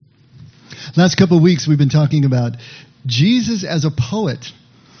Last couple of weeks we've been talking about Jesus as a poet.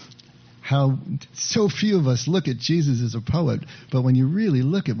 How so few of us look at Jesus as a poet, but when you really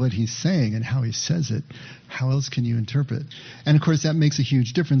look at what he's saying and how he says it, how else can you interpret? And of course that makes a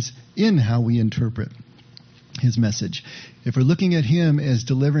huge difference in how we interpret his message. If we're looking at him as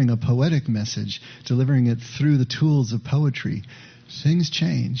delivering a poetic message, delivering it through the tools of poetry, things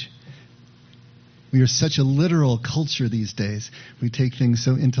change. We are such a literal culture these days. We take things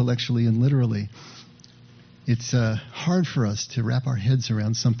so intellectually and literally. It's hard for us to wrap our heads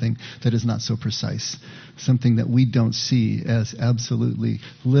around something that is not so precise, something that we don't see as absolutely,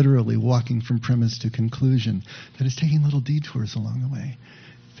 literally walking from premise to conclusion, that is taking little detours along the way.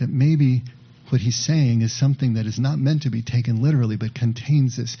 That maybe what he's saying is something that is not meant to be taken literally, but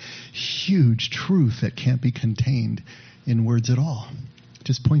contains this huge truth that can't be contained in words at all,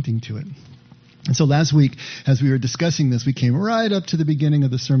 just pointing to it. And so last week, as we were discussing this, we came right up to the beginning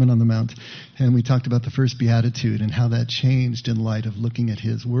of the Sermon on the Mount, and we talked about the first beatitude and how that changed in light of looking at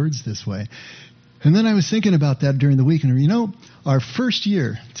his words this way. And then I was thinking about that during the week, and our first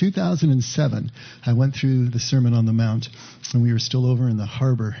year, 2007, I went through the Sermon on the Mount, and we were still over in the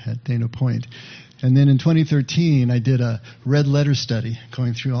harbor at Dana Point. And then in 2013, I did a red letter study,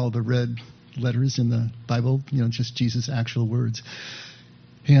 going through all the red letters in the Bible, just Jesus' actual words.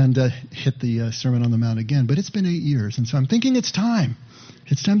 And hit the Sermon on the Mount again. But it's been 8 years, and so I'm thinking it's time.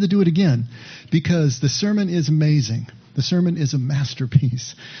 It's time to do it again, because the sermon is amazing. The sermon is a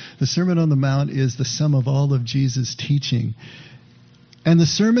masterpiece. The Sermon on the Mount is the sum of all of Jesus' teaching. And the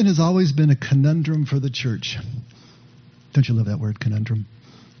sermon has always been a conundrum for the church. Don't you love that word, conundrum?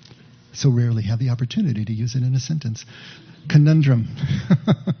 So rarely have the opportunity to use it in a sentence. Conundrum.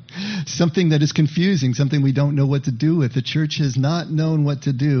 Something that is confusing, something we don't know what to do with. The church has not known what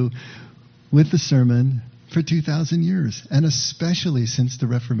to do with the sermon for 2,000 years, and especially since the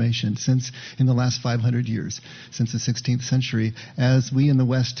Reformation, since in the last 500 years, since the 16th century, as we in the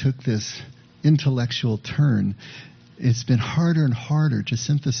West took this intellectual turn. It's been harder and harder to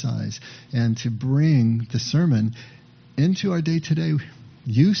synthesize and to bring the sermon into our day-to-day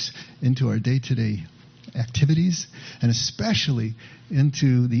use, into our day-to-day activities, and especially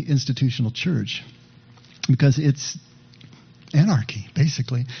into the institutional church, because it's anarchy,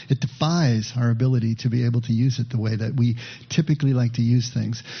 basically. It defies our ability to be able to use it the way that we typically like to use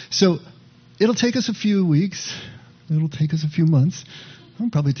things. So it'll take us a few weeks. It'll take us a few months. It'll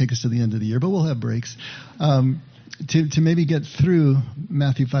probably take us to the end of the year, but we'll have breaks to maybe get through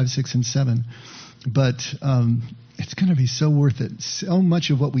Matthew 5, 6, and 7. But it's going to be so worth it. So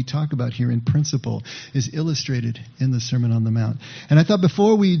much of what we talk about here in principle is illustrated in the Sermon on the Mount. And I thought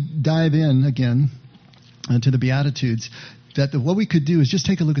before we dive in again to the Beatitudes, that what we could do is just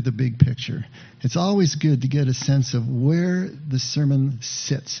take a look at the big picture. It's always good to get a sense of where the sermon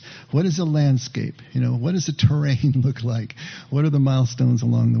sits. What is the landscape? What does the terrain look like? What are the milestones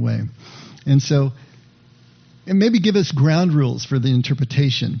along the way? And so, and maybe give us ground rules for the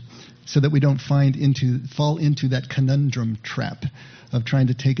interpretation, so that we don't fall into that conundrum trap of trying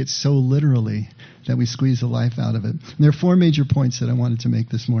to take it so literally that we squeeze the life out of it. And there are 4 major points that I wanted to make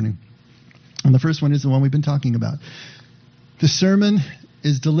this morning. And the first one is the one we've been talking about. The sermon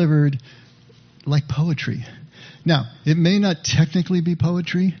is delivered like poetry. Now, it may not technically be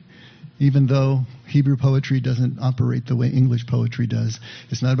poetry, even though Hebrew poetry doesn't operate the way English poetry does.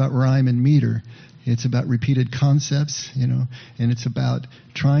 It's not about rhyme and meter. It's about repeated concepts, and it's about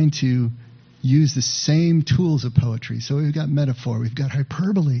trying to use the same tools of poetry. So we've got metaphor, we've got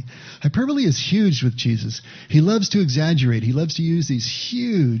hyperbole. Hyperbole is huge with Jesus. He loves to exaggerate. He loves to use these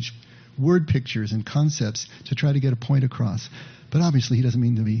huge word pictures and concepts to try to get a point across. But obviously he doesn't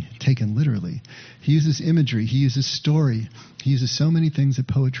mean to be taken literally. He uses imagery. He uses story. He uses so many things that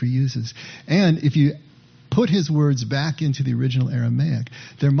poetry uses. And if you put his words back into the original Aramaic,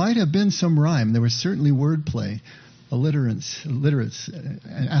 there might have been some rhyme. There was certainly wordplay, alliterants,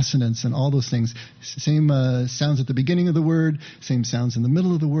 and assonance, and all those things. Same sounds at the beginning of the word, same sounds in the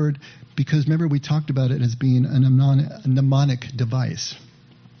middle of the word, because remember we talked about it as being a mnemonic device.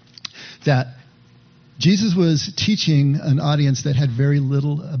 That Jesus was teaching an audience that had very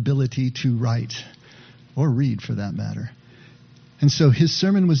little ability to write, or read for that matter. And so his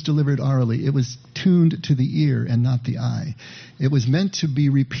sermon was delivered orally. It was tuned to the ear and not the eye. It was meant to be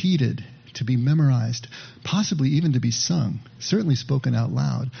repeated, to be memorized, possibly even to be sung, certainly spoken out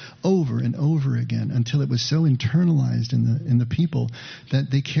loud, over and over again, until it was so internalized in the people that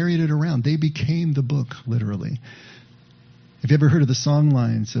they carried it around. They became the book, literally. Have you ever heard of the song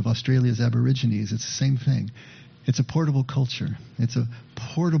lines of Australia's Aborigines? It's the same thing. It's a portable culture. It's a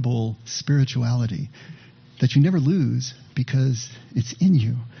portable spirituality that you never lose because it's in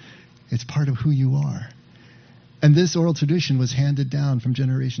you. It's part of who you are. And this oral tradition was handed down from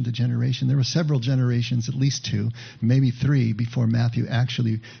generation to generation. There were several generations, at least 2, maybe 3, before Matthew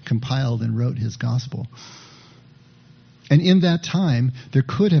actually compiled and wrote his gospel. And in that time, there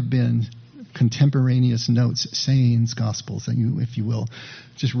could have been contemporaneous notes, sayings, gospels, if you will,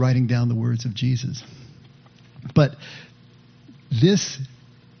 just writing down the words of Jesus. But this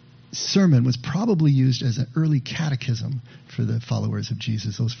sermon was probably used as an early catechism for the followers of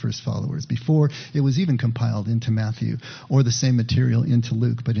Jesus, those first followers, before it was even compiled into Matthew, or the same material into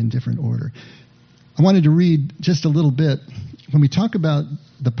Luke, but in different order. I wanted to read just a little bit. When we talk about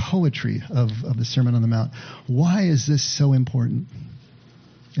the poetry of the Sermon on the Mount, why is this so important?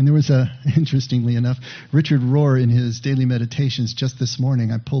 And there was interestingly enough, Richard Rohr in his daily meditations just this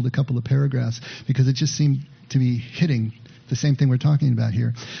morning, I pulled a couple of paragraphs because it just seemed to be hitting the same thing we're talking about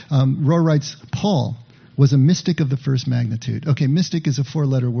here. Rohr writes, Paul was a mystic of the first magnitude. Okay, mystic is a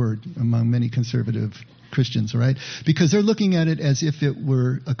 4-letter word among many conservative Christians, right? Because they're looking at it as if it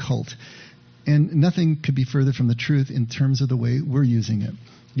were a cult. And nothing could be further from the truth in terms of the way we're using it.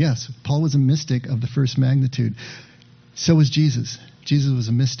 Yes, Paul was a mystic of the first magnitude. So was Jesus. Jesus was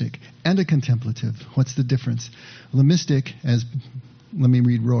a mystic and a contemplative. What's the difference? Well, the mystic, let me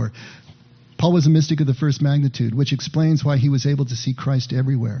read Rohr. Paul was a mystic of the first magnitude, which explains why he was able to see Christ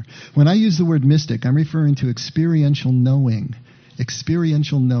everywhere. When I use the word mystic, I'm referring to experiential knowing,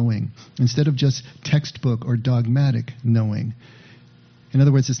 instead of just textbook or dogmatic knowing. In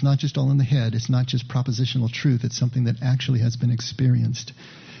other words, it's not just all in the head, it's not just propositional truth, it's something that actually has been experienced.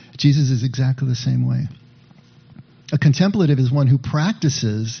 Jesus is exactly the same way. A contemplative is one who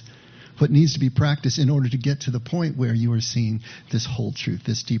practices what needs to be practiced in order to get to the point where you are seeing this whole truth,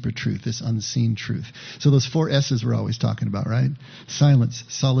 this deeper truth, this unseen truth. So those 4 S's we're always talking about, right? Silence,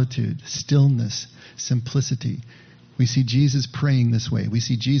 solitude, stillness, simplicity. We see Jesus praying this way. We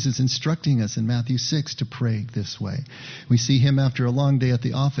see Jesus instructing us in Matthew 6 to pray this way. We see him after a long day at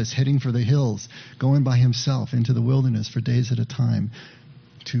the office, heading for the hills, going by himself into the wilderness for days at a time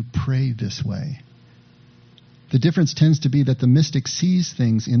to pray this way. The difference tends to be that the mystic sees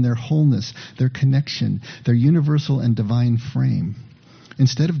things in their wholeness, their connection, their universal and divine frame,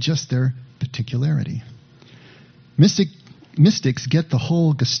 instead of just their particularity. Mystics get the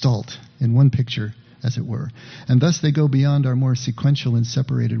whole gestalt in one picture, as it were, and thus they go beyond our more sequential and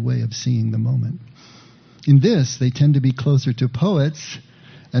separated way of seeing the moment. In this, they tend to be closer to poets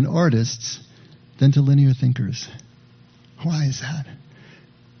and artists than to linear thinkers. Why is that?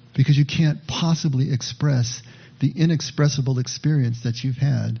 Because you can't possibly express the inexpressible experience that you've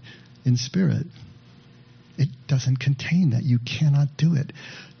had in spirit. It doesn't contain that. You cannot do it.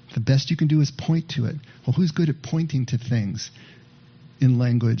 The best you can do is point to it. Well, who's good at pointing to things in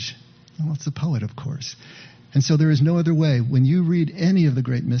language? Well, it's the poet, of course. And so there is no other way. When you read any of the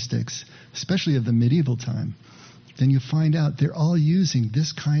great mystics, especially of the medieval time, then you find out they're all using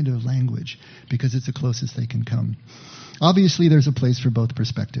this kind of language because it's the closest they can come. Obviously, there's a place for both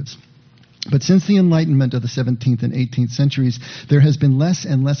perspectives. But since the Enlightenment of the 17th and 18th centuries, there has been less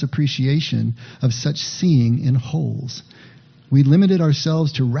and less appreciation of such seeing in wholes. We limited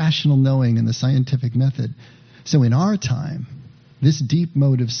ourselves to rational knowing and the scientific method. So in our time, this deep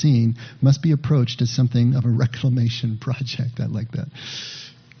mode of seeing must be approached as something of a reclamation project. I like that.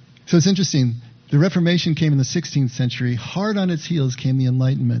 So it's interesting. The Reformation came in the 16th century. Hard on its heels came the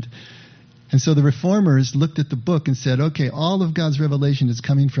Enlightenment. And so the reformers looked at the book and said, okay, all of God's revelation is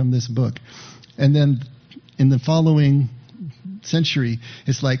coming from this book. And then in the following century,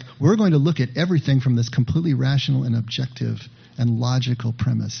 it's like, we're going to look at everything from this completely rational and objective and logical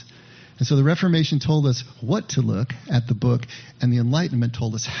premise. And so the Reformation told us what to look at the book, and the Enlightenment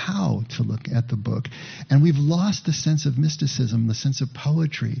told us how to look at the book. And we've lost the sense of mysticism, the sense of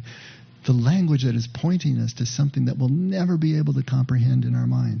poetry, the language that is pointing us to something that we'll never be able to comprehend in our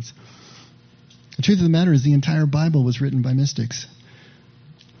minds. The truth of the matter is the entire Bible was written by mystics.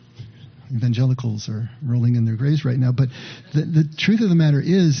 Evangelicals are rolling in their graves right now, but the truth of the matter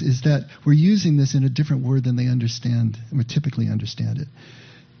is that we're using this in a different word than they understand, or typically understand it.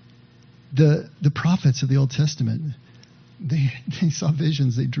 The prophets of the Old Testament, they saw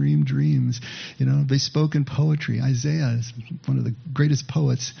visions, they dreamed dreams, they spoke in poetry. Isaiah is one of the greatest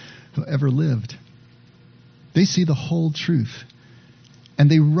poets who ever lived. They see the whole truth. And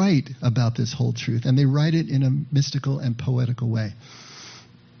they write about this whole truth, and they write it in a mystical and poetical way.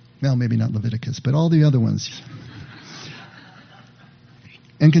 Well, maybe not Leviticus, but all the other ones.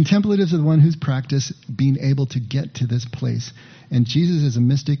 And contemplatives are the one who's practiced being able to get to this place. And Jesus is a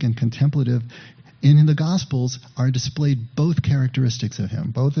mystic and contemplative, in the Gospels are displayed both characteristics of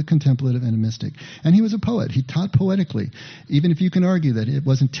him, both a contemplative and a mystic. And he was a poet. He taught poetically. Even if you can argue that it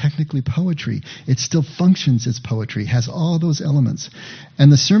wasn't technically poetry, it still functions as poetry, has all those elements.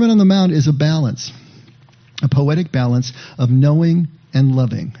 And the Sermon on the Mount is a balance, a poetic balance of knowing and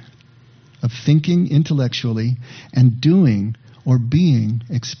loving, of thinking intellectually and doing or being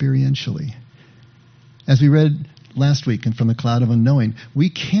experientially. As we read last week and from the Cloud of Unknowing, we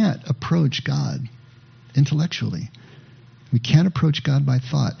can't approach God intellectually. We can't approach God by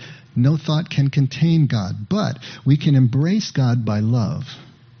thought. No thought can contain God, but we can embrace God by love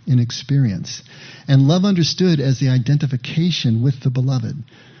in experience. And love understood as the identification with the beloved.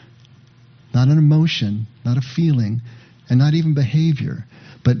 Not an emotion, not a feeling, and not even behavior,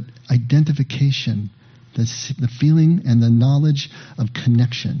 but identification, the feeling and the knowledge of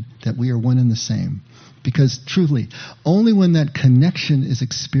connection, that we are one and the same. Because truly, only when that connection is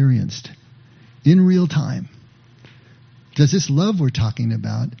experienced in real time does this love we're talking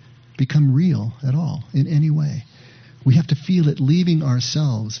about become real at all in any way. We have to feel it leaving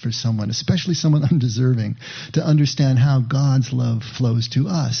ourselves for someone, especially someone undeserving, to understand how God's love flows to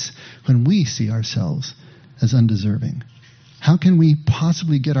us when we see ourselves as undeserving. How can we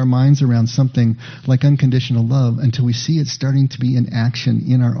possibly get our minds around something like unconditional love until we see it starting to be in action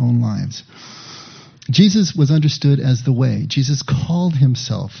in our own lives? Jesus was understood as the way. Jesus called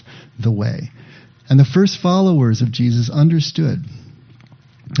himself the way. And the first followers of Jesus understood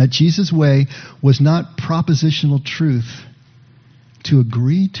that Jesus' way was not propositional truth to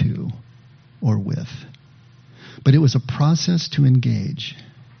agree to or with, but it was a process to engage,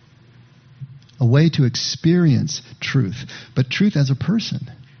 a way to experience truth, but truth as a person.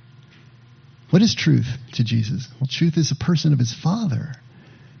 What is truth to Jesus? Well, truth is a person of his Father.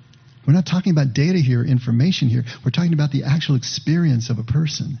 We're not talking about data here, information here. We're talking about the actual experience of a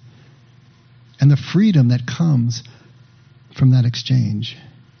person and the freedom that comes from that exchange.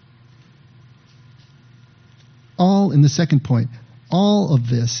 All, in the second point, all of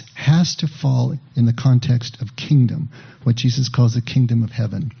this has to fall in the context of kingdom, what Jesus calls the kingdom of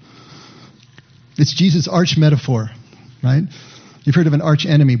heaven. It's Jesus' arch metaphor, right? You've heard of an arch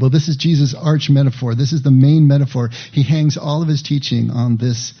enemy. Well, this is Jesus' arch metaphor. This is the main metaphor. He hangs all of his teaching on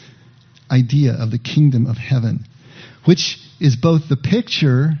this idea of the kingdom of heaven, which is both the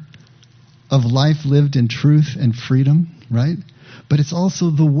picture of life lived in truth and freedom, right? But it's also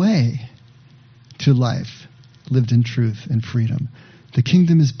the way to life lived in truth and freedom. The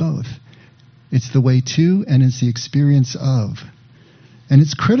kingdom is both. It's the way to and it's the experience of. And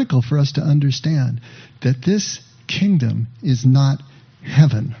it's critical for us to understand that this kingdom is not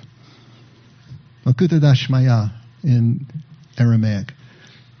heaven. Malkuta Dashmaya in Aramaic.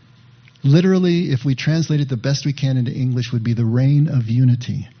 Literally, if we translate it the best we can into English, would be the reign of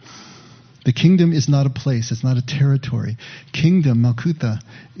unity. The kingdom is not a place. It's not a territory. Kingdom, Malkuta,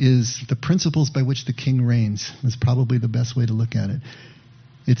 is the principles by which the king reigns. Is probably the best way to look at it.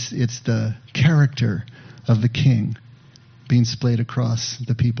 It's the character of the king being splayed across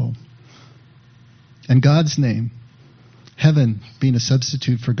the people. And God's name, heaven being a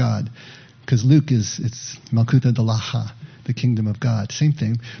substitute for God, because Luke it's Malkuta Dalaha, the kingdom of God. Same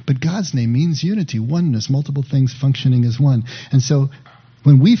thing. But God's name means unity, oneness, multiple things functioning as one. And so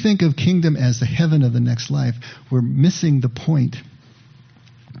when we think of kingdom as the heaven of the next life, we're missing the point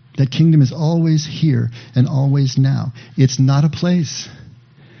that kingdom is always here and always now. It's not a place.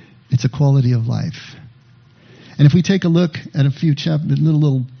 It's a quality of life. And if we take a look at a few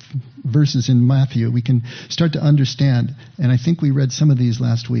little verses in Matthew, we can start to understand, and I think we read some of these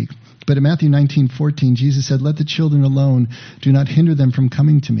last week. But in Matthew 19:14, Jesus said, "Let the children alone, do not hinder them from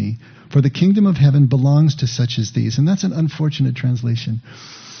coming to me, for the kingdom of heaven belongs to such as these." And that's an unfortunate translation,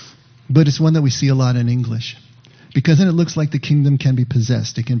 but it's one that we see a lot in English. Because then it looks like the kingdom can be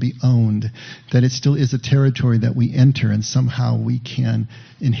possessed, it can be owned, that it still is a territory that we enter and somehow we can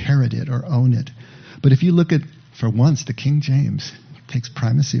inherit it or own it. But if you look at, for once, the King James takes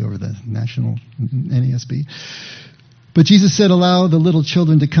primacy over the national NASB. But Jesus said, "Allow the little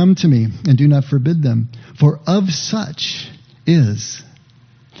children to come to me, and do not forbid them, for of such is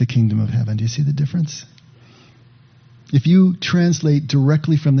the kingdom of heaven." Do you see the difference? If you translate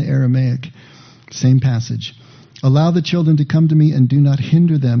directly from the Aramaic, same passage, "Allow the children to come to me, and do not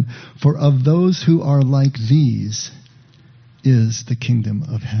hinder them, for of those who are like these is the kingdom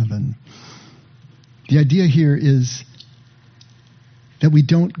of heaven." The idea here is that we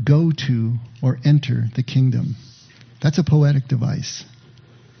don't go to or enter the kingdom. That's a poetic device.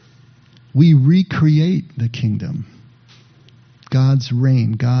 We recreate the kingdom. God's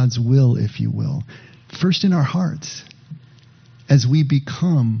reign, God's will, if you will, first in our hearts, as we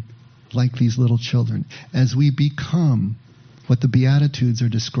become like these little children, as we become what the Beatitudes are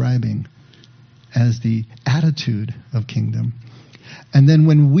describing as the attitude of kingdom. And then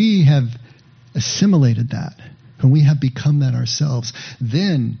when we have assimilated that, when we have become that ourselves,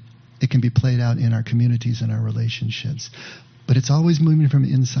 then it can be played out in our communities and our relationships. But it's always moving from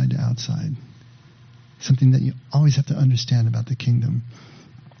inside to outside. Something that you always have to understand about the kingdom.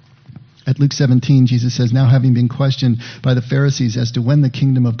 At Luke 17, Jesus says, now having been questioned by the Pharisees as to when the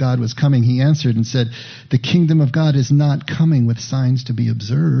kingdom of God was coming, he answered and said, the kingdom of God is not coming with signs to be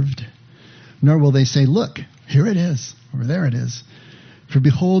observed, nor will they say, look, here it is, or there it is. For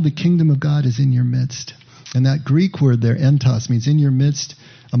behold, the kingdom of God is in your midst. And that Greek word there, entos, means in your midst,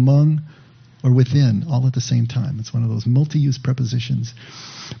 among, or within, all at the same time. It's one of those multi-use prepositions.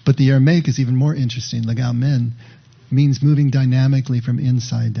 But the Aramaic is even more interesting. Legamen means moving dynamically from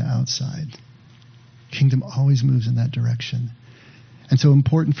inside to outside. Kingdom always moves in that direction. And so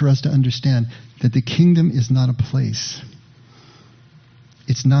important for us to understand that the kingdom is not a place.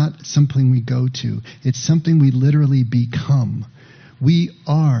 It's not something we go to. It's something we literally become. We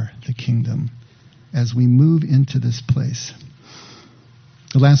are the kingdom as we move into this place.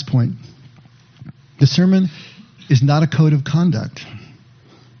 The last point. The sermon is not a code of conduct.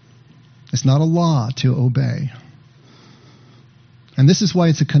 It's not a law to obey. And this is why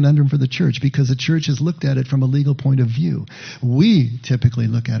it's a conundrum for the church, because the church has looked at it from a legal point of view. We typically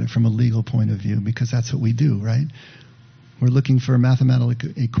look at it from a legal point of view because that's what we do, right? We're looking for a mathematical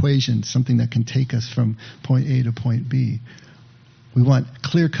equation, something that can take us from point A to point B. We want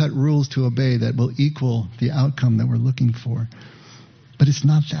clear-cut rules to obey that will equal the outcome that we're looking for. But it's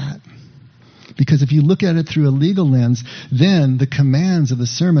not that. Because if you look at it through a legal lens, then the commands of the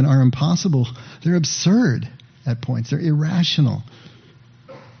sermon are impossible. They're absurd at points. They're irrational.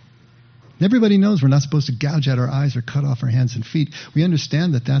 Everybody knows we're not supposed to gouge out our eyes or cut off our hands and feet. We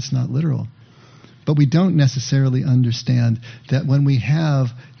understand that that's not literal. But we don't necessarily understand that when we have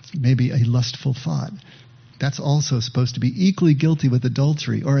maybe a lustful thought, that's also supposed to be equally guilty with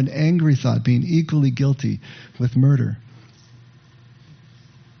adultery, or an angry thought being equally guilty with murder.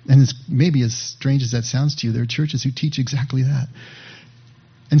 And it's maybe as strange as that sounds to you, there are churches who teach exactly that.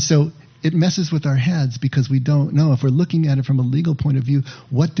 And so it messes with our heads because we don't know. If we're looking at it from a legal point of view,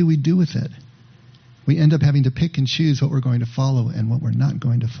 what do we do with it? We end up having to pick and choose what we're going to follow and what we're not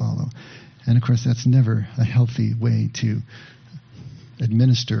going to follow. And of course, that's never a healthy way to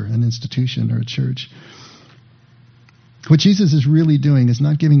administer an institution or a church. What Jesus is really doing is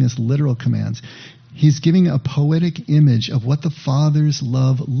not giving us literal commands. He's giving a poetic image of what the Father's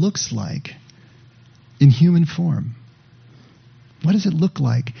love looks like in human form. What does it look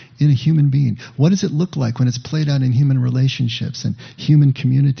like in a human being? What does it look like when it's played out in human relationships and human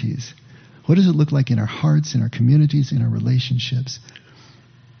communities? What does it look like in our hearts, in our communities, in our relationships?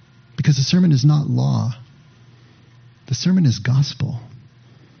 Because the sermon is not law. The sermon is gospel.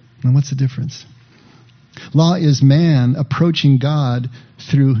 Now, what's the difference? Law is man approaching God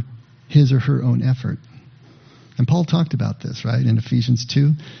through his or her own effort. And Paul talked about this, right, in Ephesians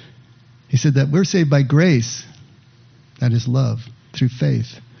 2. He said that we're saved by grace, that is love, through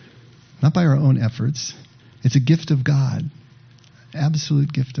faith, not by our own efforts. It's a gift of God,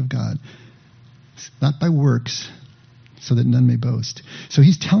 absolute gift of God. It's not by works, so that none may boast. So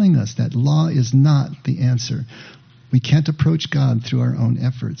he's telling us that law is not the answer. We can't approach God through our own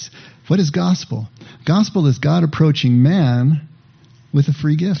efforts. What is gospel? Gospel is God approaching man with a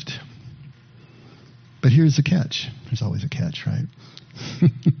free gift. But here's the catch. There's always a catch, right?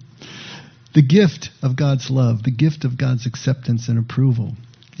 The gift of God's love, the gift of God's acceptance and approval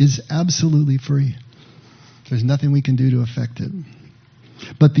is absolutely free. There's nothing we can do to affect it.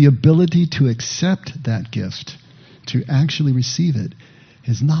 But the ability to accept that gift, to actually receive it,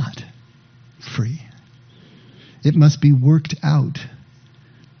 is not free. It must be worked out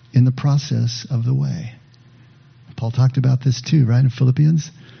in the process of the way. Paul talked about this too, right, in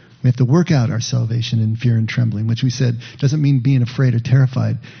Philippians? We have to work out our salvation in fear and trembling, which we said doesn't mean being afraid or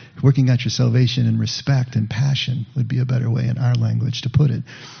terrified. Working out your salvation in respect and passion would be a better way in our language to put it.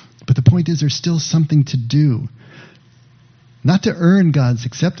 But the point is there's still something to do. Not to earn God's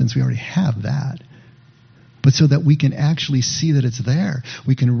acceptance, we already have that. But so that we can actually see that it's there.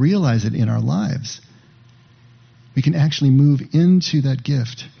 We can realize it in our lives. We can actually move into that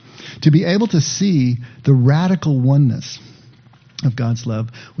gift. To be able to see the radical oneness of God's love,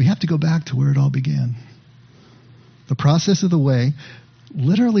 we have to go back to where it all began. The process of the way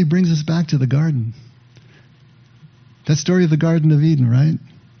literally brings us back to the garden. That story of the Garden of Eden, right?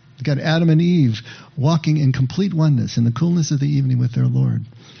 You got Adam and Eve walking in complete oneness in the coolness of the evening with their Lord.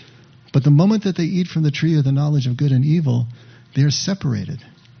 But the moment that they eat from the tree of the knowledge of good and evil, they are separated.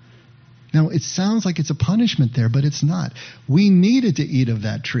 Now, it sounds like it's a punishment there, but it's not. We needed to eat of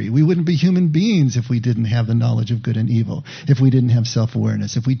that tree. We wouldn't be human beings if we didn't have the knowledge of good and evil, if we didn't have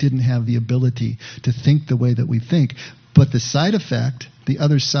self-awareness, if we didn't have the ability to think the way that we think. But the side effect, the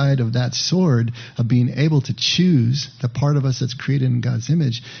other side of that sword of being able to choose the part of us that's created in God's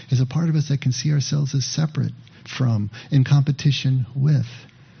image, is a part of us that can see ourselves as separate from, in competition with.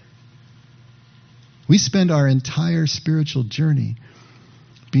 We spend our entire spiritual journey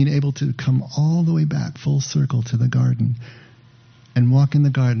being able to come all the way back full circle to the garden and walk in the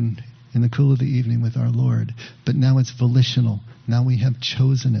garden in the cool of the evening with our Lord. But now it's volitional. Now we have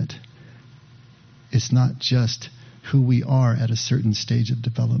chosen it. It's not just who we are at a certain stage of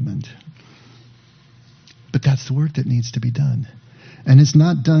development. But that's the work that needs to be done. And it's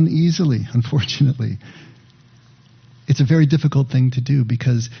not done easily, unfortunately. It's a very difficult thing to do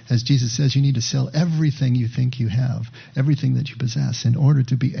because, as Jesus says, you need to sell everything you think you have, everything that you possess, in order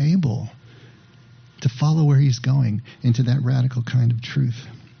to be able to follow where he's going into that radical kind of truth.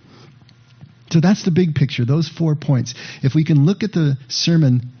 So that's the big picture, those 4 points. If we can look at the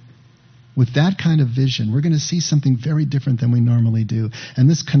sermon with that kind of vision, we're going to see something very different than we normally do. And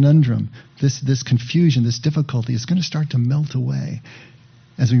this conundrum, this confusion, this difficulty is going to start to melt away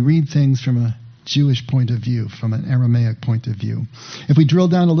as we read things from a Jewish point of view, from an Aramaic point of view. If we drill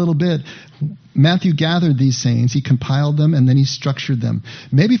down a little bit, Matthew gathered these sayings, he compiled them, and then he structured them.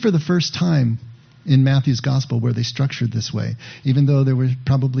 Maybe for the first time in Matthew's gospel where they structured this way, even though there were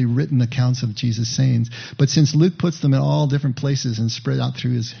probably written accounts of Jesus' sayings. But since Luke puts them in all different places and spread out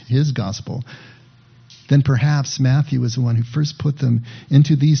through his gospel, then perhaps Matthew was the one who first put them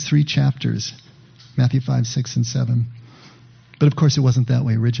into these 3 chapters, Matthew 5, 6, and 7. But of course it wasn't that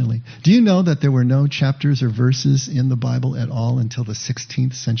way originally. Do you know that there were no chapters or verses in the Bible at all until the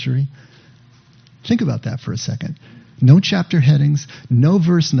 16th century? Think about that for a second. No chapter headings, no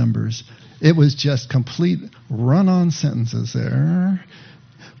verse numbers. It was just complete run-on sentences there.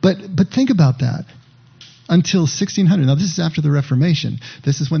 But think about that. Until 1600. Now this is after the Reformation.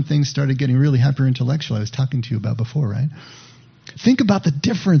 This is when things started getting really hyper-intellectual. I was talking to you about before, right? Think about the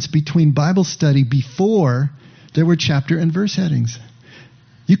difference between Bible study before there were chapter and verse headings.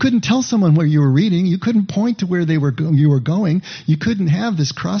 You couldn't tell someone where you were reading. You couldn't point to where you were going. You couldn't have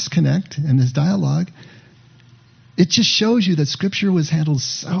this cross-connect and this dialogue. It just shows you that Scripture was handled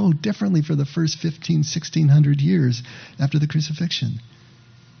so differently for the first 1600 years after the crucifixion.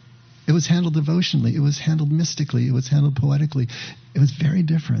 It was handled devotionally. It was handled mystically. It was handled poetically. It was very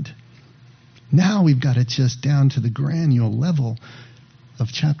different. Now we've got it just down to the granular level of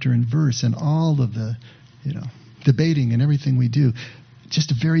chapter and verse and all of the, debating and everything we do.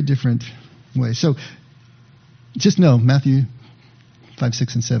 Just a very different way. So just know Matthew 5,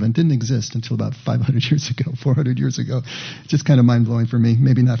 6, and 7 didn't exist until about 500 years ago, 400 years ago. Just kind of mind-blowing for me.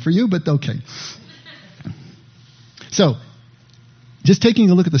 Maybe not for you, but okay. So, just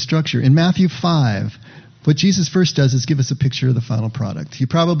taking a look at the structure. In Matthew 5, what Jesus first does is give us a picture of the final product. You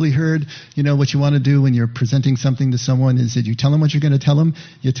probably heard, what you want to do when you're presenting something to someone is that you tell them what you're going to tell them,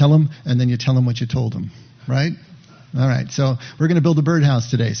 you tell them, and then you tell them what you told them, right? All right, so we're going to build a birdhouse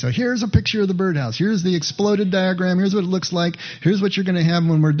today. So here's a picture of the birdhouse. Here's the exploded diagram. Here's what it looks like. Here's what you're going to have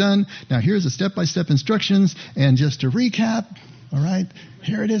when we're done. Now here's the step-by-step instructions. And just to recap, all right,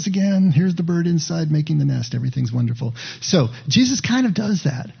 here it is again. Here's the bird inside making the nest. Everything's wonderful. So Jesus kind of does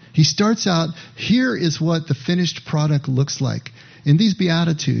that. He starts out, here is what the finished product looks like. In these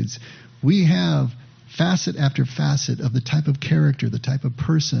Beatitudes, we have facet after facet of the type of character, the type of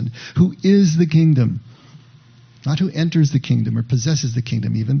person who is the kingdom. Not who enters the kingdom or possesses the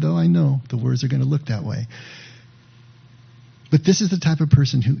kingdom, even though I know the words are going to look that way. But this is the type of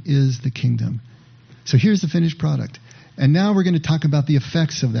person who is the kingdom. So here's the finished product. And now we're going to talk about the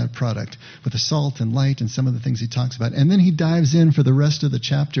effects of that product with the salt and light and some of the things he talks about. And then he dives in for the rest of the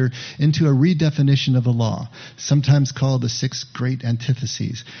chapter into a redefinition of the law, sometimes called the 6 great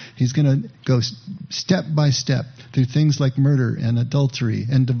antitheses. He's going to go step by step through things like murder and adultery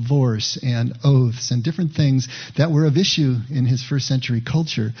and divorce and oaths and different things that were of issue in his first century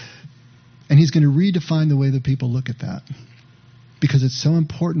culture. And he's going to redefine the way that people look at that, because it's so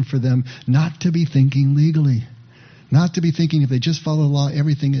important for them not to be thinking legally. Not to be thinking if they just follow the law,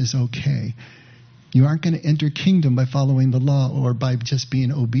 everything is okay. You aren't going to enter kingdom by following the law or by just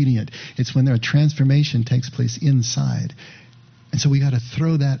being obedient. It's when a transformation takes place inside. And so we got to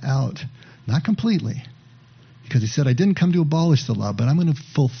throw that out. Not completely. Because he said, I didn't come to abolish the law, but I'm going to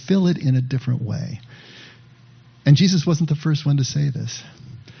fulfill it in a different way. And Jesus wasn't the first one to say this.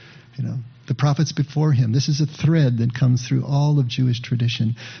 The prophets before him. This is a thread that comes through all of Jewish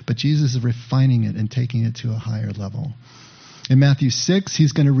tradition, but Jesus is refining it and taking it to a higher level. In Matthew 6,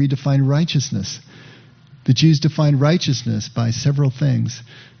 he's going to redefine righteousness. The Jews defined righteousness by several things,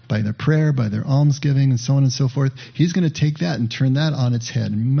 by their prayer, by their almsgiving, and so on and so forth. He's going to take that and turn that on its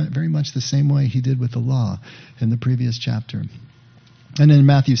head, very much the same way he did with the law in the previous chapter. And in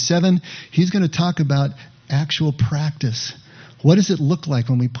Matthew 7, he's going to talk about actual practice. What does it look like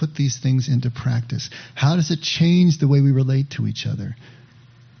when we put these things into practice? How does it change the way we relate to each other?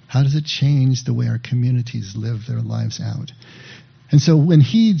 How does it change the way our communities live their lives out? And so when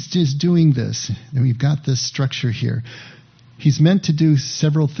he's just doing this, and we've got this structure here, he's meant to do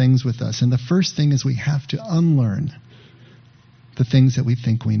several things with us. And the first thing is we have to unlearn the things that we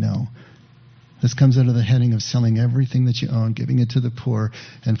think we know. This comes under the heading of selling everything that you own, giving it to the poor,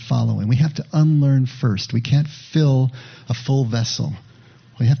 and following. We have to unlearn first. We can't fill a full vessel.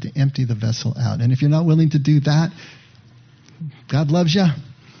 We have to empty the vessel out. And if you're not willing to do that, God loves you.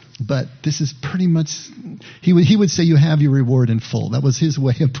 But this is pretty much, he would say you have your reward in full. That was his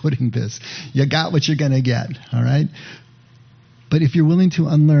way of putting this. You got what you're going to get, all right? But if you're willing to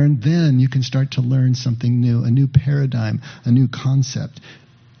unlearn, then you can start to learn something new, a new paradigm, a new concept.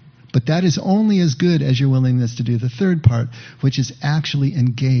 But that is only as good as your willingness to do the third part, which is actually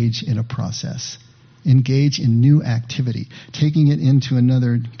engage in a process. Engage in new activity, taking it into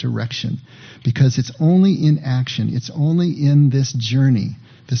another direction. Because it's only in action, it's only in this journey,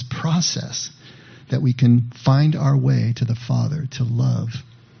 this process, that we can find our way to the Father, to love,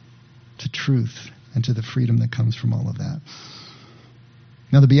 to truth, and to the freedom that comes from all of that.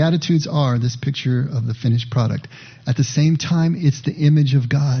 Now, the Beatitudes are this picture of the finished product. At the same time, it's the image of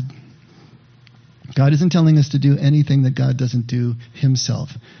God. God isn't telling us to do anything that God doesn't do himself.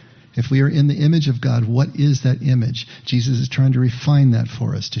 If we are in the image of God, what is that image? Jesus is trying to refine that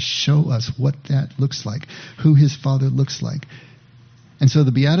for us, to show us what that looks like, who his Father looks like. And so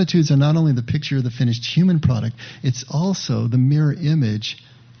the Beatitudes are not only the picture of the finished human product, it's also the mirror image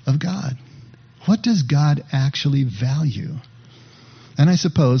of God. What does God actually value? And I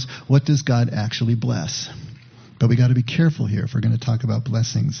suppose, what does God actually bless? But we got to be careful here if we're going to talk about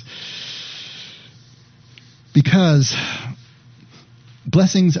blessings. Because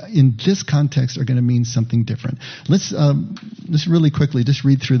blessings in this context are going to mean something different. Let's really quickly just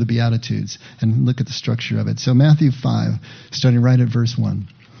read through the Beatitudes and look at the structure of it. So Matthew 5, starting right at verse 1.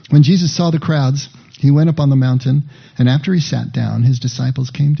 When Jesus saw the crowds, he went up on the mountain, and after he sat down, his disciples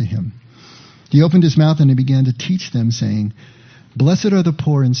came to him. He opened his mouth and he began to teach them, saying, "Blessed are the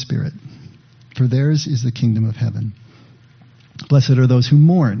poor in spirit, for theirs is the kingdom of heaven. Blessed are those who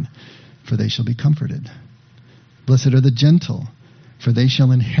mourn, for they shall be comforted. Blessed are the gentle, for they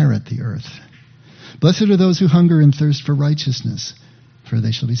shall inherit the earth. Blessed are those who hunger and thirst for righteousness, for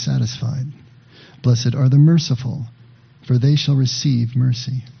they shall be satisfied. Blessed are the merciful, for they shall receive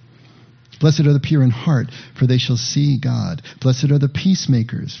mercy. Blessed are the pure in heart, for they shall see God. Blessed are the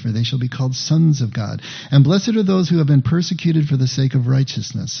peacemakers, for they shall be called sons of God. And blessed are those who have been persecuted for the sake of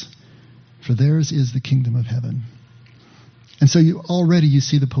righteousness, for theirs is the kingdom of heaven." And so you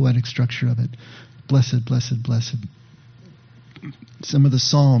see the poetic structure of it. Blessed, blessed, blessed. Some of the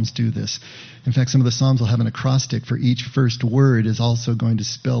Psalms do this. In fact, some of the Psalms will have an acrostic for each first word is also going to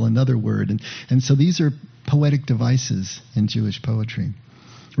spell another word. And so these are poetic devices in Jewish poetry.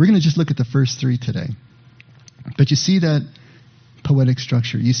 We're going to just look at the first three today. But you see that poetic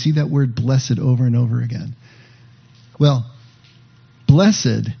structure. You see that word blessed over and over again. Well,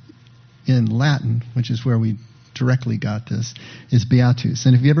 blessed in Latin, which is where we directly got this, is beatus.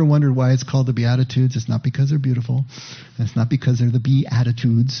 And if you ever wondered why it's called the Beatitudes, it's not because they're beautiful. It's not because they're the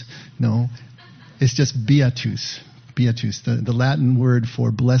Beatitudes. No, it's just beatus. Beatus. The Latin word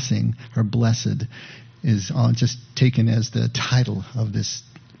for blessing or blessed is just taken as the title of this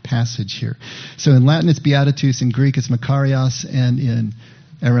passage here. So in Latin it's beatus, in Greek it's makarios, and in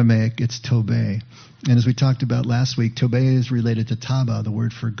Aramaic it's tobe. And as we talked about last week, tobe is related to taba, the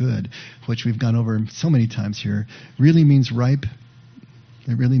word for good, which we've gone over so many times here. Really means ripe.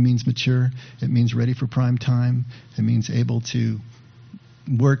 It really means mature. It means ready for prime time. It means able to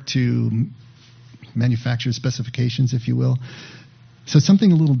work to manufacture specifications, if you will. So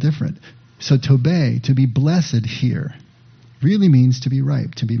something a little different. So tobe, to be blessed here, really means to be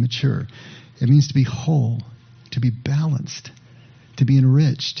ripe, to be mature. It means to be whole, to be balanced, to be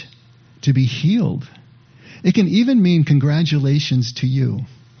enriched, to be healed. It can even mean congratulations to you.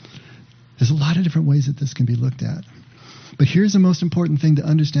 There's a lot of different ways that this can be looked at. But here's the most important thing to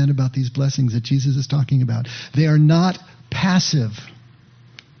understand about these blessings that Jesus is talking about. They are not passive.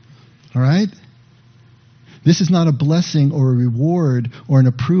 All right? This is not a blessing or a reward or an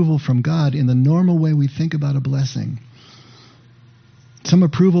approval from God in the normal way we think about a blessing. Some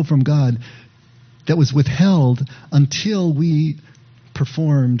approval from God that was withheld until we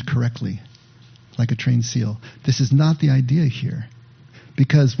performed correctly, like a trained seal. This is not the idea here.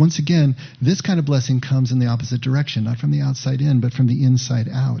 Because, once again, this kind of blessing comes in the opposite direction, not from the outside in, but from the inside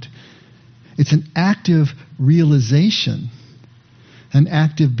out. It's an active realization, an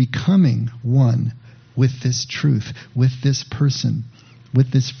active becoming one with this truth, with this person,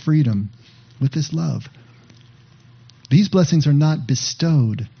 with this freedom, with this love. These blessings are not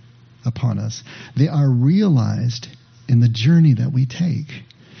bestowed upon us. They are realized in the journey that we take,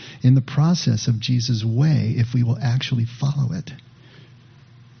 in the process of Jesus' way, if we will actually follow it.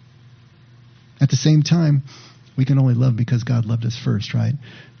 At the same time, we can only love because God loved us first, right?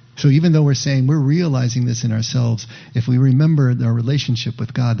 So even though we're saying we're realizing this in ourselves, if we remember our relationship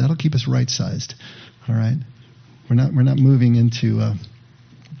with God, that'll keep us right-sized, all right? We're not moving into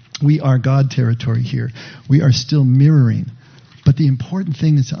we are God territory here. We are still mirroring. But the important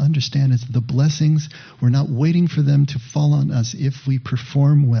thing is to understand is the blessings, we're not waiting for them to fall on us if we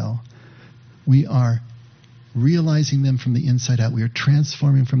perform well. We are realizing them from the inside out. We are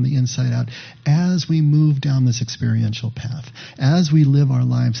transforming from the inside out as we move down this experiential path, as we live our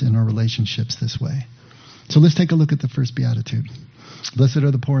lives in our relationships this way. So let's take a look at the first beatitude. Blessed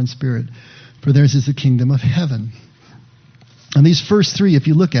are the poor in spirit, for theirs is the kingdom of heaven. And these first three, if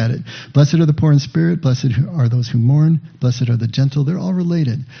you look at it, blessed are the poor in spirit, blessed are those who mourn, blessed are the gentle, they're all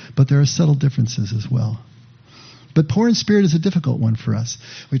related, but there are subtle differences as well. But poor in spirit is a difficult one for us.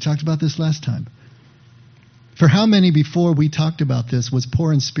 We talked about this last time. For how many before we talked about this was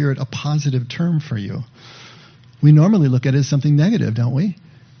poor in spirit a positive term for you? We normally look at it as something negative, don't we?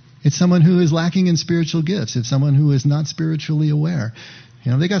 It's someone who is lacking in spiritual gifts. It's someone who is not spiritually aware.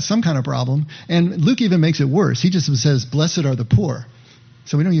 You know, they got some kind of problem. And Luke even makes it worse. He just says, blessed are the poor.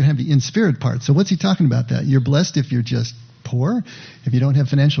 So we don't even have the in spirit part. So what's he talking about that? You're blessed if you're just poor? If you don't have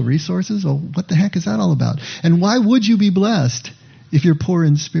financial resources? Well, what the heck is that all about? And why would you be blessed if you're poor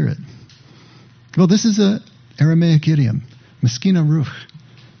in spirit? Well, this is a Aramaic idiom, Meskina Ruch.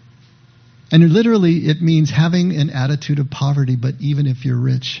 And literally it means having an attitude of poverty, but even if you're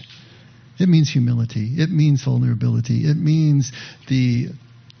rich. It means humility. It means vulnerability. It means the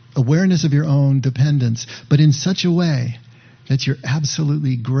awareness of your own dependence, but in such a way that you're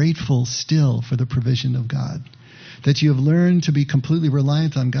absolutely grateful still for the provision of God. That you have learned to be completely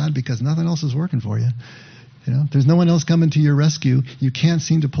reliant on God because nothing else is working for you. You know, there's no one else coming to your rescue. You can't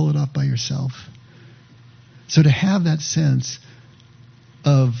seem to pull it off by yourself. So to have that sense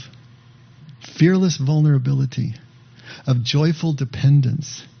of fearless vulnerability, of joyful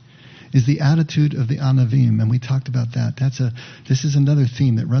dependence, is the attitude of the Anavim, and we talked about that. This is another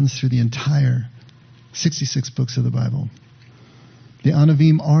theme that runs through the entire 66 books of the Bible. The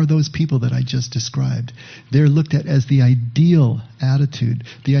Anavim are those people that I just described. They're looked at as the ideal attitude,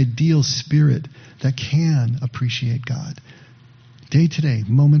 the ideal spirit that can appreciate God, day to day,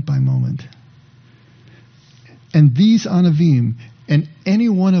 moment by moment. And these Anavim, and any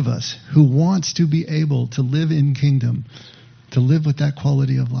one of us who wants to be able to live in kingdom, to live with that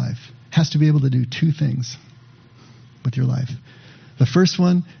quality of life, has to be able to do two things with your life. The first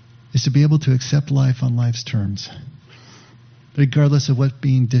one is to be able to accept life on life's terms, regardless of what's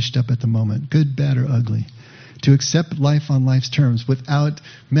being dished up at the moment, good, bad, or ugly. To accept life on life's terms without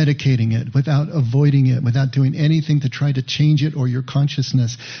medicating it, without avoiding it, without doing anything to try to change it or your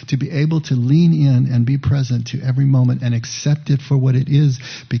consciousness, to be able to lean in and be present to every moment and accept it for what it is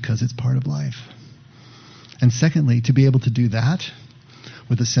because it's part of life. And secondly, to be able to do that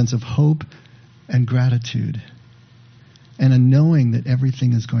with a sense of hope and gratitude and a knowing that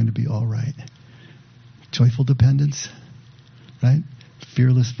everything is going to be all right. Joyful dependence, right?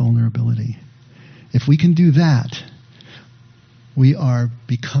 Fearless vulnerability. If we can do that, we are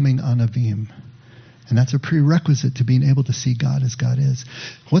becoming Anavim. And that's a prerequisite to being able to see God as God is.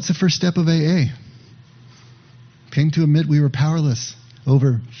 What's the first step of AA? Came to admit we were powerless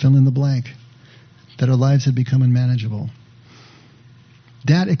over fill in the blank, that our lives had become unmanageable.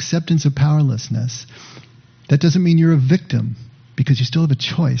 That acceptance of powerlessness, that doesn't mean you're a victim, because you still have a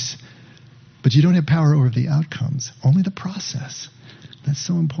choice, but you don't have power over the outcomes, only the process. That's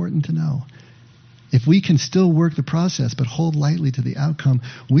so important to know. If we can still work the process but hold lightly to the outcome,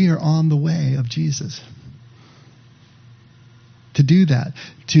 we are on the way of Jesus. To do that,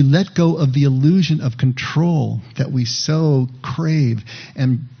 to let go of the illusion of control that we so crave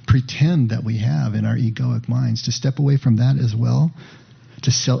and pretend that we have in our egoic minds, to step away from that as well,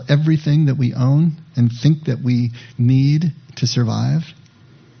 to sell everything that we own and think that we need to survive,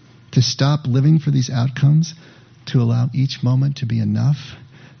 to stop living for these outcomes, to allow each moment to be enough.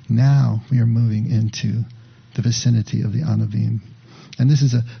 Now we are moving into the vicinity of the Anavim. And this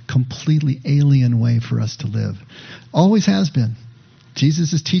is a completely alien way for us to live. Always has been.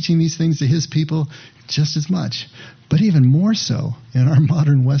 Jesus is teaching these things to his people just as much, but even more so in our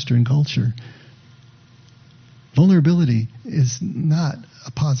modern Western culture. Vulnerability is not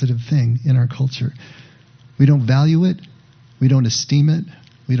a positive thing in our culture. We don't value it. We don't esteem it.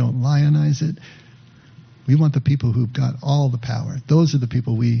 We don't lionize it. We want the people who've got all the power. Those are the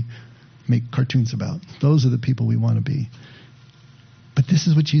people we make cartoons about. Those are the people we want to be. But this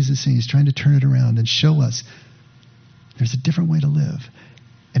is what Jesus is saying. He's trying to turn it around and show us there's a different way to live.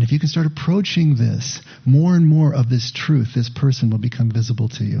 And if you can start approaching this, more and more of this truth, this person will become visible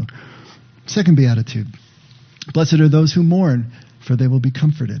to you. Second beatitude. Blessed are those who mourn, for they will be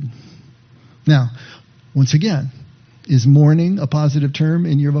comforted. Now, once again, is mourning a positive term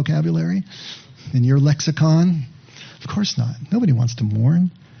in your vocabulary? In your lexicon? Of course not. Nobody wants to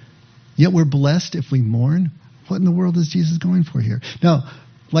mourn. Yet we're blessed if we mourn. What in the world is Jesus going for here? Now,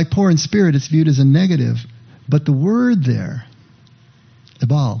 like poor in spirit, it's viewed as a negative, but the word there,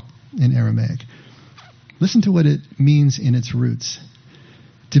 ebal in Aramaic, listen to what it means in its roots.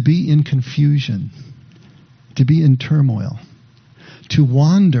 To be in confusion, to be in turmoil, to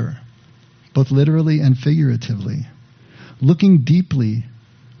wander, both literally and figuratively, looking deeply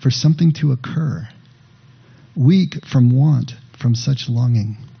for something to occur, weak from want, from such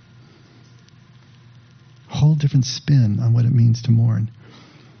longing. Whole different spin on what it means to mourn.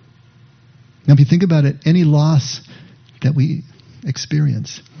 Now, if you think about it, any loss that we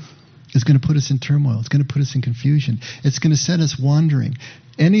experience is going to put us in turmoil. It's going to put us in confusion. It's going to set us wandering.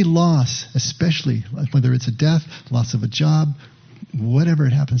 Any loss, especially whether it's a death, loss of a job, whatever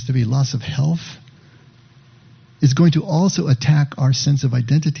it happens to be, loss of health, is going to also attack our sense of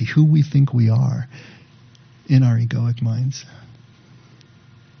identity, who we think we are in our egoic minds.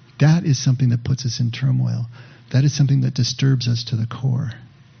 That is something that puts us in turmoil. That is something that disturbs us to the core.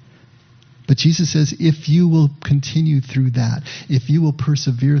 But Jesus says, if you will continue through that, if you will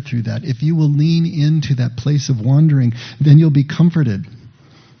persevere through that, if you will lean into that place of wandering, then you'll be comforted.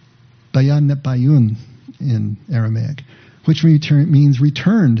 Bayan netbayun in Aramaic, which means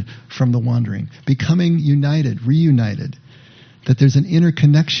returned from the wandering, becoming united, reunited, that there's an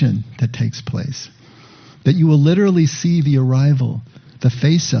interconnection that takes place, that you will literally see the arrival, the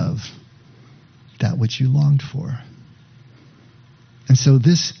face of that which you longed for. And so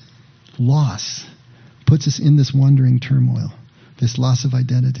this loss puts us in this wandering turmoil, this loss of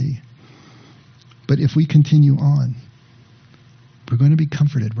identity. But if we continue on, we're going to be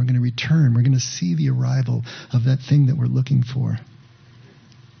comforted. We're going to return. We're going to see the arrival of that thing that we're looking for.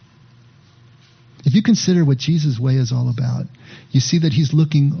 If you consider what Jesus' way is all about, you see that he's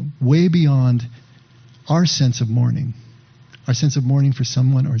looking way beyond our sense of mourning for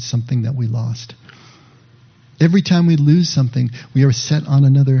someone or something that we lost. Every time we lose something, we are set on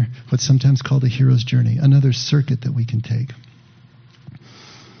another, what's sometimes called a hero's journey, another circuit that we can take.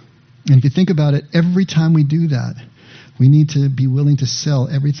 And if you think about it, every time we do that, we need to be willing to sell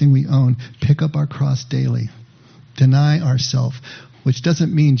everything we own, pick up our cross daily, deny ourselves, which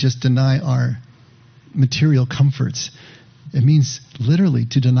doesn't mean just deny our material comforts. It means literally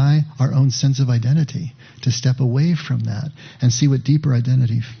to deny our own sense of identity, to step away from that and see what deeper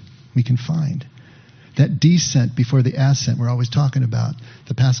identity we can find. That descent before the ascent we're always talking about,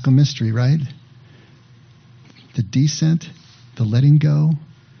 the Paschal mystery, right? The descent, the letting go,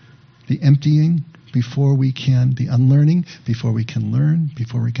 the emptying before we can, the unlearning before we can learn,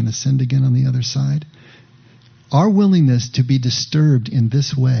 before we can ascend again on the other side. Our willingness to be disturbed in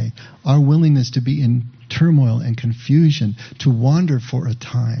this way, our willingness to be in turmoil and confusion, to wander for a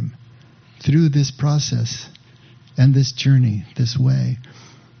time through this process and this journey, this way,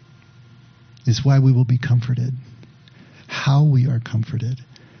 is why we will be comforted. How we are comforted.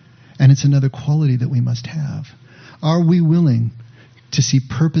 And it's another quality that we must have. Are we willing to see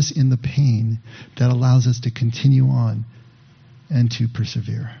purpose in the pain that allows us to continue on and to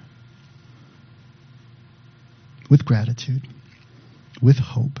persevere? With gratitude, with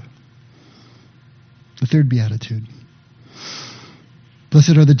hope. The third beatitude.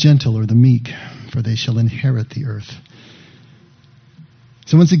 Blessed are the gentle or the meek, for they shall inherit the earth.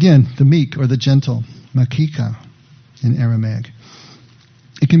 So once again, the meek or the gentle, makika in Aramaic.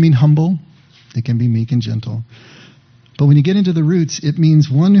 It can mean humble, it can be meek and gentle. But when you get into the roots, it means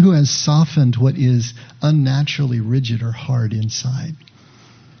one who has softened what is unnaturally rigid or hard inside.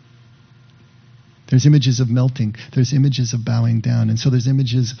 There's images of melting. There's images of bowing down. And so there's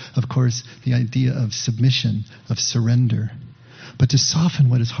images, of course, the idea of submission, of surrender. But to soften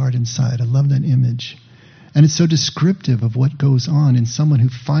what is hard inside, I love that image. And it's so descriptive of what goes on in someone who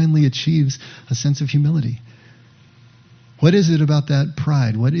finally achieves a sense of humility. What is it about that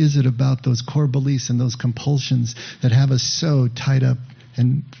pride? What is it about those core beliefs and those compulsions that have us so tied up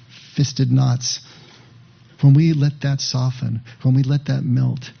in fisted knots? When we let that soften, when we let that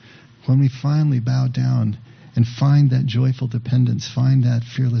melt, when we finally bow down and find that joyful dependence, find that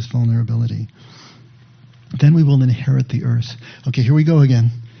fearless vulnerability, then we will inherit the earth. Okay, here we go again.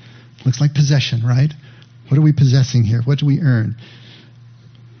 Looks like possession, right? What are we possessing here? What do we earn?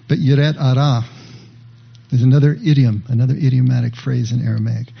 But yiret ara is another idiom, another idiomatic phrase in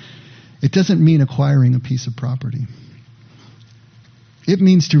Aramaic. It doesn't mean acquiring a piece of property. It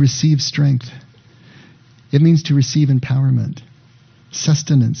means to receive strength. It means to receive empowerment,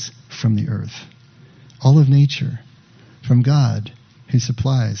 sustenance from the earth, all of nature, from God who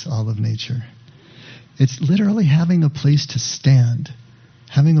supplies all of nature. It's literally having a place to stand,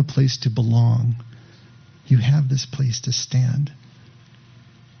 having a place to belong. You have this place to stand.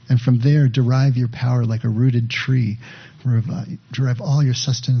 And from there, derive your power like a rooted tree. Derive all your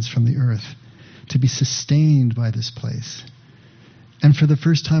sustenance from the earth, to be sustained by this place. And for the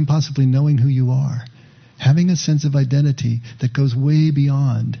first time, possibly knowing who you are, having a sense of identity that goes way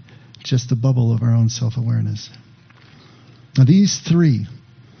beyond just the bubble of our own self-awareness. Now these three,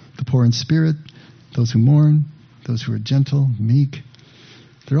 the poor in spirit, those who mourn, those who are gentle, meek,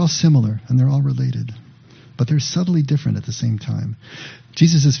 they're all similar and they're all related. But they're subtly different at the same time.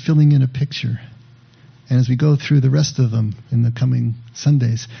 Jesus is filling in a picture. And as we go through the rest of them in the coming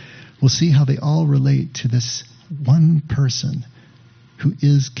Sundays, we'll see how they all relate to this one person who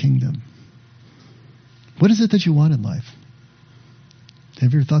is kingdom. What is it that you want in life?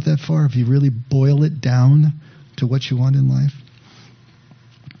 Have you ever thought that far? If you really boil it down to what you want in life?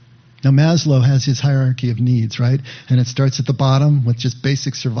 Now Maslow has his hierarchy of needs, right? And it starts at the bottom with just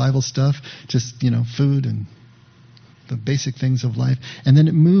basic survival stuff, just, food and the basic things of life. And then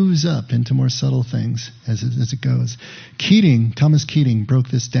it moves up into more subtle things as it goes. Thomas Keating broke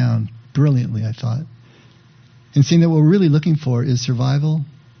this down brilliantly, I thought. And seeing that what we're really looking for is survival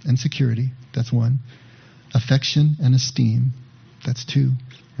and security. That's one. Affection and esteem. That's two,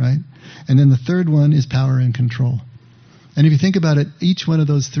 right? And then the third one is power and control. And if you think about it, each one of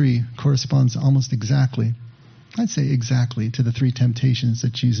those three corresponds almost exactly, I'd say exactly, to the three temptations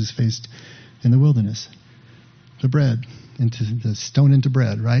that Jesus faced in the wilderness. The stone into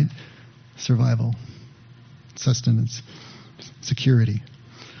bread, right? Survival, sustenance, security.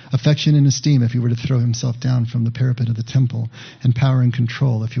 Affection and esteem if he were to throw himself down from the parapet of the temple, and power and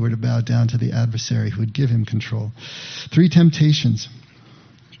control if he were to bow down to the adversary who would give him control. Three temptations.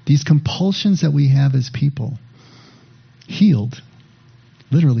 These compulsions that we have as people, healed,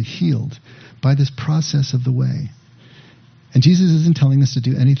 literally healed, by this process of the way. And Jesus isn't telling us to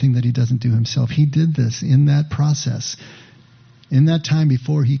do anything that he doesn't do himself. He did this in that process, in that time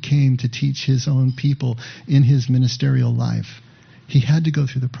before he came to teach his own people in his ministerial life. He had to go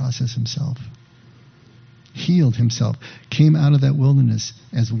through the process himself. Healed himself, came out of that wilderness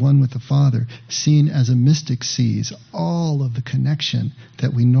as one with the Father, seen as a mystic sees all of the connection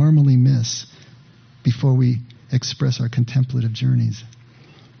that we normally miss before we express our contemplative journeys.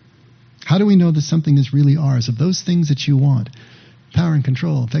 How do we know that something is really ours? Of those things that you want, power and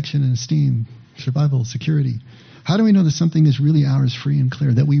control, affection and esteem, survival, security, how do we know that something is really ours, free and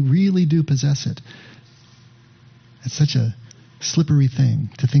clear, that we really do possess it? It's such a slippery thing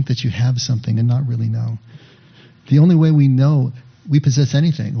to think that you have something and not really know. The only way we know we possess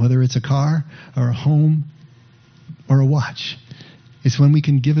anything, whether it's a car or a home or a watch, is when we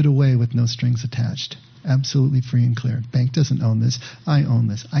can give it away with no strings attached. Absolutely free and clear. Bank doesn't own this. I own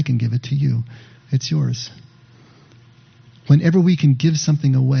this. I can give it to you. It's yours. Whenever we can give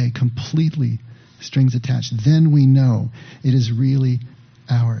something away completely strings attached, then we know it is really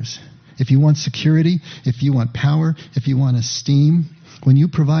ours. If you want security, if you want power, if you want esteem, when you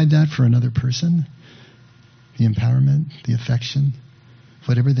provide that for another person, the empowerment, the affection,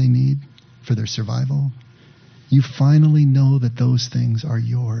 whatever they need for their survival, you finally know that those things are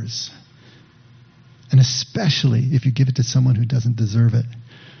yours. And especially if you give it to someone who doesn't deserve it,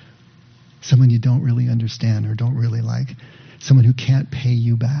 someone you don't really understand or don't really like, someone who can't pay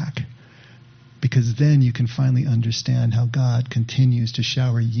you back. Because then you can finally understand how God continues to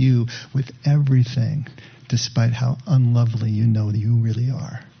shower you with everything, despite how unlovely you know that you really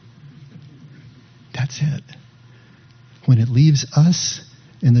are. That's it. When it leaves us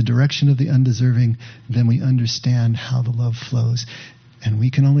in the direction of the undeserving, then we understand how the love flows. And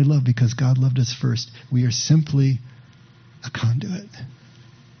we can only love because God loved us first. We are simply a conduit.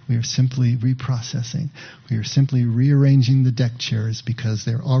 We are simply reprocessing. We are simply rearranging the deck chairs because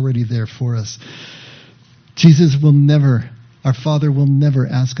they're already there for us. Jesus will never, our Father will never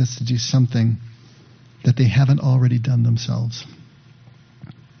ask us to do something that they haven't already done themselves.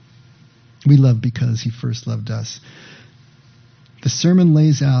 We love because he first loved us. The sermon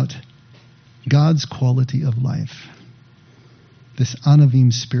lays out God's quality of life. This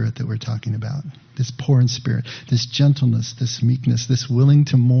anavim spirit that we're talking about. This poor in spirit. This gentleness, this meekness, this willing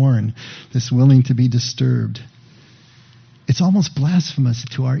to mourn, this willing to be disturbed. It's almost blasphemous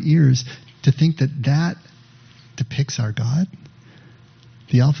to our ears to think that that depicts our God.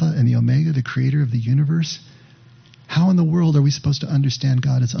 The Alpha and the Omega, the creator of the universe. How in the world are we supposed to understand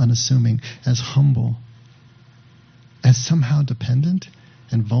God as unassuming, as humble, as somehow dependent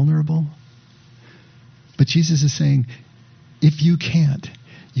and vulnerable? But Jesus is saying, if you can't,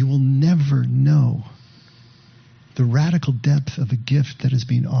 you will never know the radical depth of the gift that is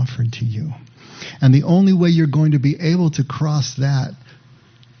being offered to you. And the only way you're going to be able to cross that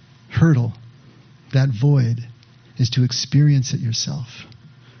hurdle, that void, is to experience it yourself.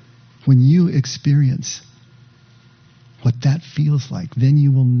 When you experience what that feels like, then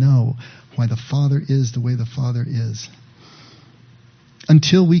you will know why the Father is the way the Father is.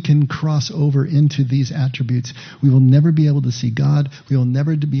 Until we can cross over into these attributes, we will never be able to see God. We will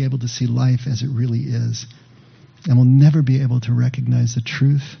never be able to see life as it really is. And we'll never be able to recognize the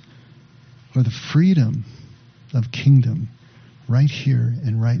truth or the freedom of kingdom right here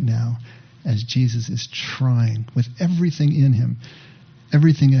and right now, as Jesus is trying with everything in him,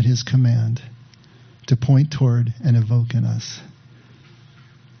 everything at his command, to point toward and evoke in us.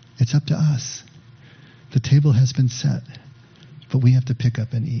 It's up to us. The table has been set, but we have to pick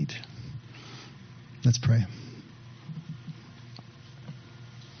up and eat. Let's pray.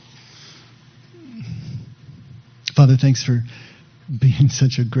 Father, thanks for being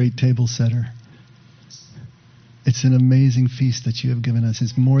such a great table setter. It's an amazing feast that you have given us.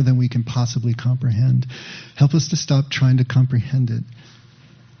 It's more than we can possibly comprehend. Help us to stop trying to comprehend it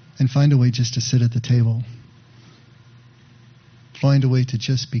and find a way just to sit at the table. Find a way to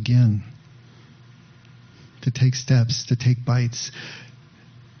just begin, to take steps, to take bites,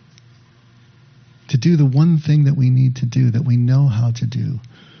 to do the one thing that we need to do, that we know how to do,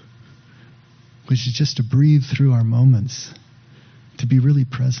 which is just to breathe through our moments, to be really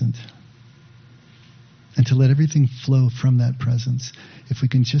present, and to let everything flow from that presence. If we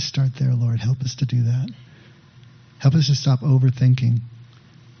can just start there, Lord, help us to do that. Help us to stop overthinking.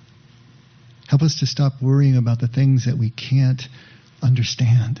 Help us to stop worrying about the things that we can't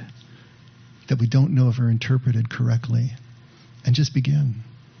understand, that we don't know if are interpreted correctly, and just begin.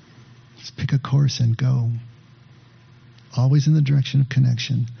 Just pick a course and go. Always in the direction of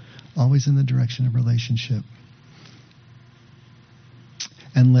connection, always in the direction of relationship.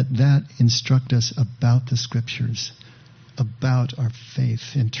 And let that instruct us about the Scriptures, about our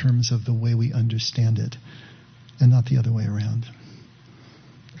faith in terms of the way we understand it, and not the other way around.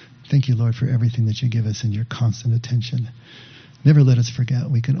 Thank you, Lord, for everything that you give us and your constant attention. Never let us forget.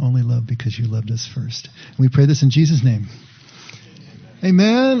 We can only love because you loved us first. And we pray this in Jesus' name.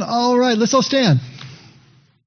 Amen. All right, let's all stand.